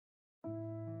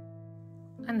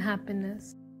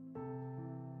Unhappiness.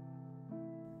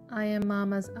 I am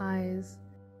Mama's eyes,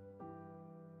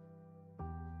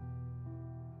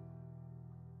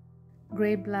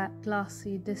 grey-black,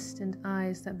 glassy, distant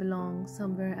eyes that belong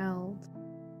somewhere else,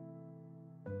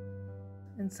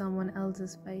 in someone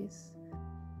else's face,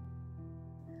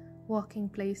 walking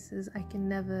places I can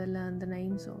never learn the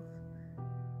names of,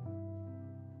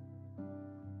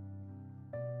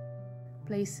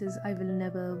 places I will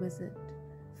never visit,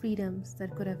 freedoms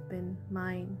that could have been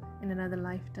mine in another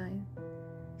lifetime.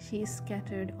 She is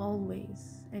scattered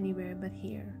always, anywhere but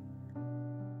here.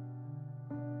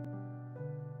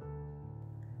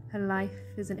 Her life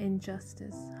is an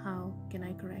injustice. How can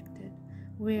I correct it?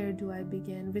 Where do I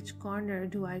begin? Which corner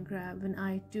do I grab when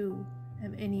I too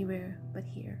am anywhere but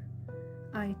here?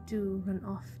 I too run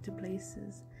off to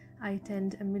places. I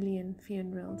attend a million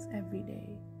funerals every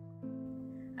day.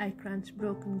 I crunch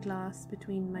broken glass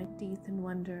between my teeth and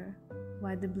wonder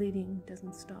why the bleeding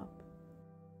doesn't stop.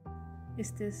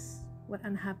 Is this what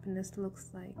unhappiness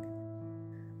looks like?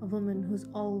 A woman who's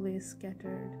always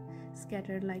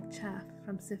scattered like chaff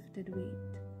from sifted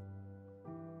wheat,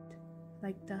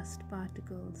 like dust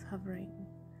particles hovering,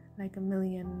 like a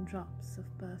million drops of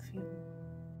perfume.